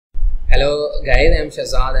Hello guys, I am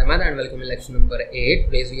Shahzad Ahmed and welcome to lecture number 8.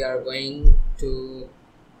 Today we are going to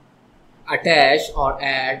attach or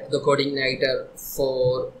add the Codeigniter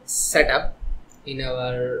for setup in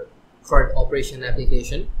our Crud operation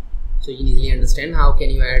application. So you can easily understand how can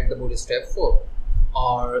you add the Bootstrap 4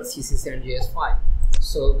 or CSS and JS file.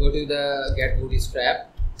 So go to the get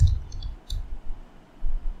Bootstrap.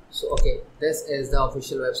 So okay, this is the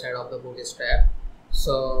official website of the Bootstrap.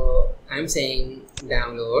 So I'm saying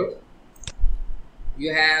download.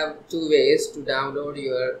 You have two ways to download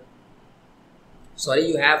your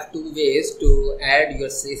you have two ways to add your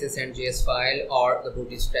CSS and JS file or the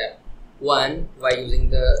Bootstrap. One by using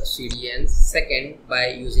the CDN, second by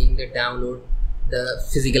using the download the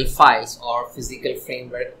physical files or physical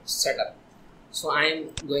framework setup. So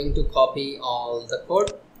I'm going to copy all the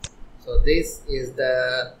code. So this is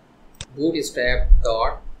the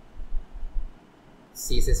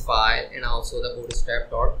bootstrap.css file and also the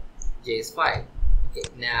bootstrap.js file. Okay,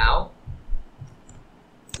 now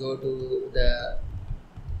go to the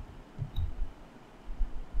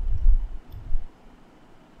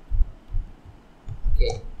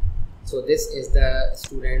so this is the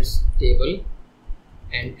students table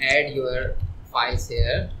and add your files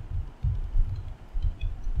here.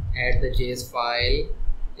 Add the JS file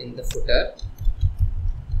in the footer.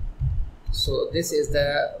 So this is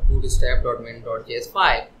the bootstrap.main.js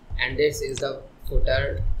file and this is the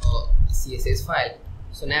footer CSS file.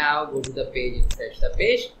 So now go to the page, refresh the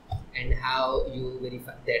page, and how you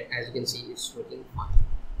verify that, as you can see, it's working fine.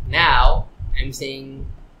 Now I'm saying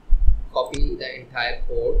copy the entire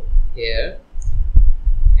code here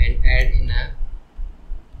and add in a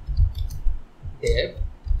div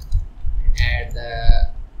and add the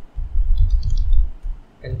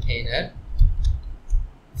container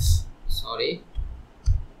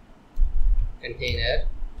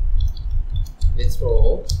with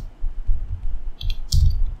row.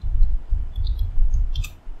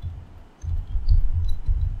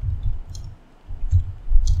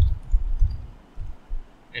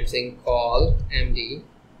 I'm saying call md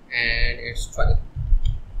and it's 12.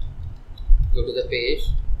 Go to the page,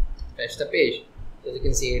 refresh the page. So you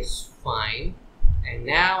can see it's fine. And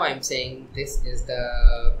now I'm saying this is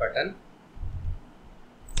the button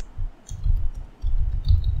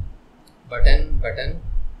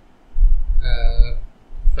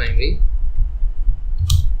primary.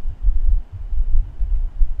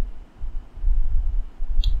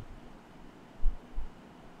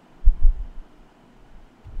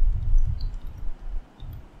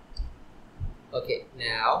 Okay,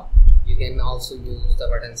 now you can also use the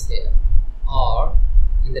buttons here, or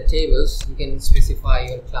in the tables you can specify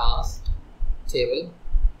your class table.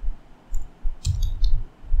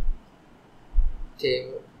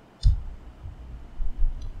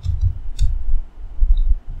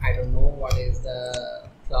 I don't know what is the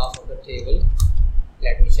class of the table.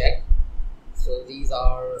 Let me check. So these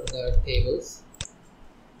are the tables,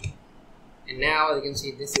 and now you can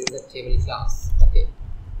see this is the table class. Okay,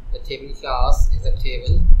 the table class is the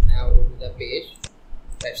table. Now go to the page,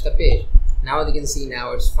 refresh the page. Now you can see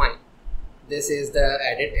now it's fine. This is the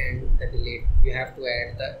edit and the delete. You have to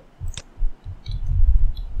add the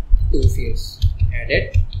two fields,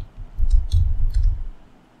 edit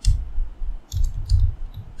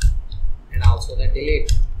and also the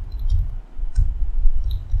delete.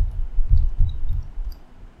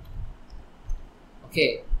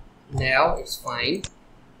 Okay, now it's fine.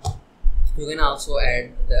 You can also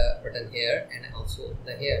add the button here and also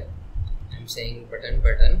the here. I'm saying button,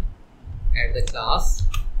 add the class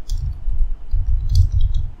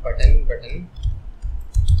button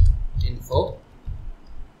info,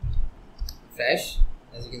 refresh.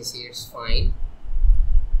 As you can see it's fine,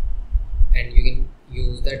 and you can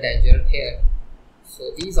use the danger here.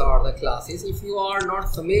 So these are the classes. If you are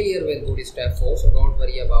not familiar with Bootstrap 4, so don't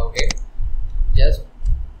worry about it. Just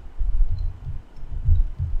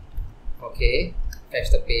okay,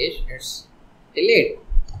 refresh the page, it's delete.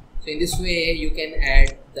 So in this way you can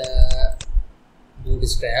add the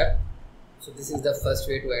Bootstrap. So this is the first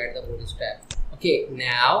way to add the Bootstrap. Okay,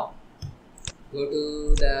 now go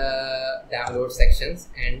to the download sections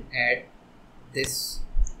and add this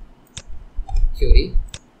query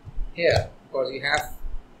here, because you have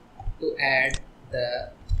to add the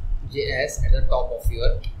JS at the top of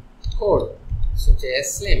your code. So JS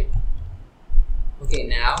slim. Okay,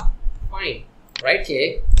 now fine. Right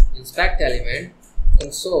click, inspect element,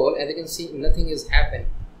 console. As you can see, nothing is happened.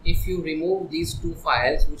 If you remove these two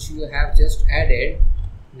files which you have just added,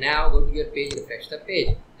 now go to your page, refresh the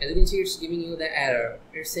page. As you can see, it's giving you the error.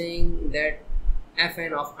 It's saying that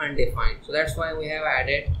fn of undefined. So that's why we have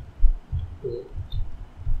added two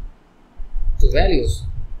two values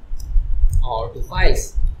or two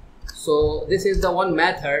files. So this is the one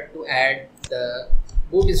method to add the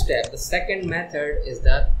Bootstrap. The second method is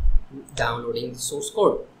the downloading the source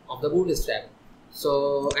code of the Bootstrap.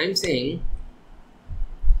 So I'm saying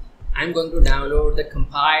I'm going to download the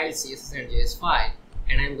compiled CSS and JS file,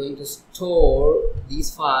 and I'm going to store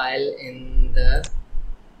these file in the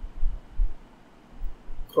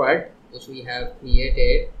Crud, which we have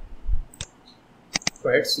created,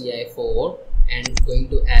 Crud CI4, and going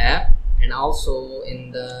to app, and also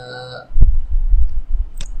in the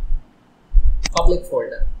public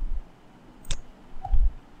folder.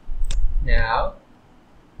 Now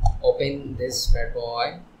open this bad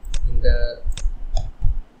boy in the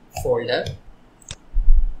folder.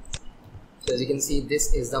 So as you can see,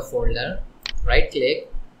 this is the folder. Right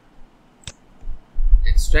click,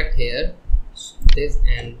 extract here this,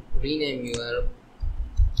 and rename your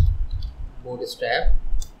Bootstrap.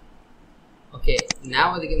 Okay,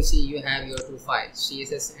 now as you can see, you have your two files,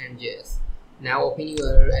 CSS and JS. Now open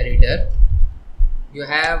your editor. You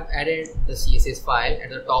have added the CSS file at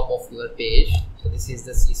the top of your page. So this is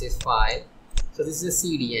the CSS file. So this is a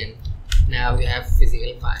CDN. Now you have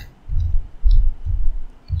physical file.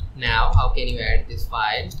 Now how can you add this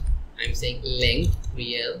file? I'm saying length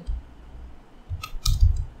real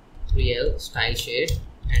style sheet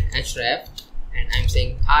and href, and I'm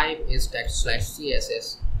saying type is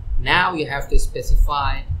text/CSS. Now you have to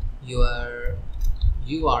specify your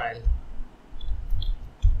URL.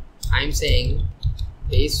 I'm saying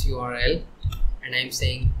base URL, and I'm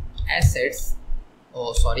saying assets.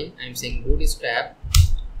 Oh sorry, I'm saying Bootstrap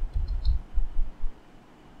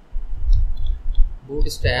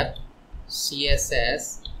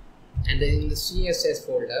CSS, and then in the CSS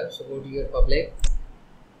folder, so go to your public,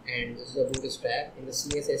 and this is the Bootstrap. In the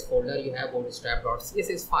CSS folder you have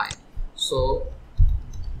bootstrap.css file. So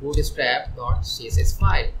bootstrap.css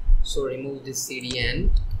file. So remove this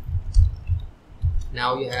CDN.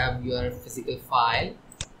 Now you have your physical file.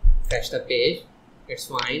 Refresh the page, it's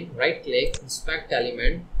fine. Right click, inspect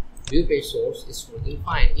element, view page source, is working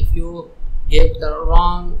fine. If you give the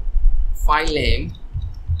wrong file name,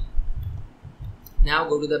 now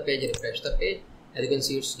go to the page, refresh the page. As you can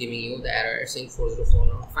see, it's giving you the error, it's saying 404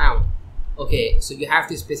 not found. Okay, so you have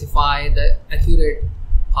to specify the accurate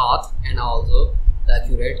path and also the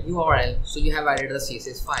accurate URL. So you have added the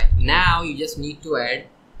CSS file. Now you just need to add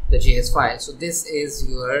the JS file. So this is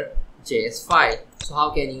your JS file. So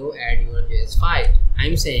how can you add your JS file?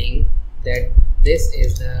 I'm saying that this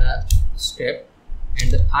is the script,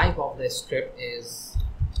 and the type of the script is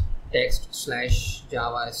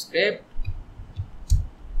text/JavaScript.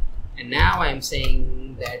 And now I'm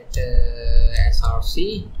saying that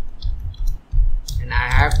src, and I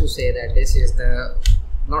have to say that this is the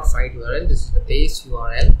not site URL, this is the base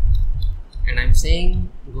URL, and I'm saying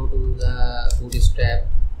go to the Bootstrap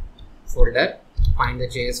folder, find the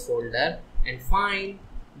JS folder, and find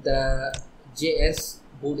the JS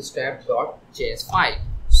bootstrap.js file.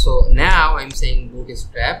 So now I'm saying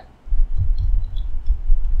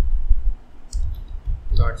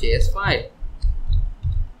bootstrap.js file.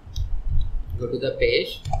 Go to the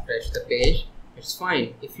page, refresh the page, it's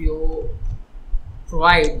fine. If you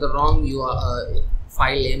provide the wrong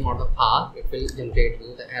file name or the path, it will generate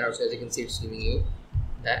you the error. So as you can see, it's giving you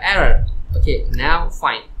the error. Okay, now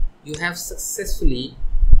fine, you have successfully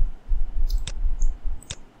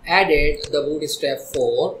added the Bootstrap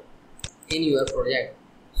 4 in your project.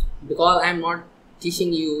 Because I'm not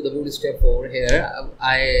teaching you the Bootstrap 4 here,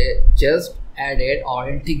 I just added or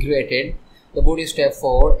integrated the Bootstrap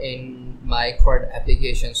 4 in my Crud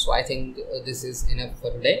application. So I think this is enough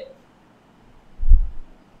for today.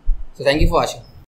 So thank you for watching.